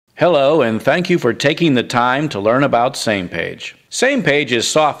Hello, and thank you for taking the time to learn about SamePage. SamePage is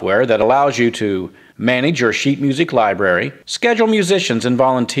software that allows you to manage your sheet music library, schedule musicians and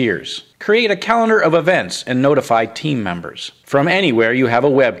volunteers, create a calendar of events, and notify team members from anywhere you have a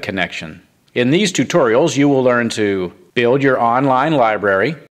web connection. In these tutorials, you will learn to build your online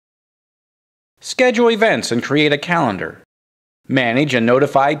library, schedule events and create a calendar, manage and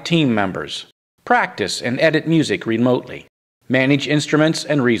notify team members, practice and edit music remotely, manage instruments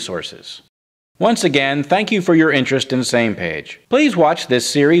and resources. Once again, thank you for your interest in SamePage. Please watch this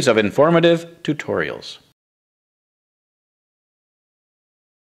series of informative tutorials.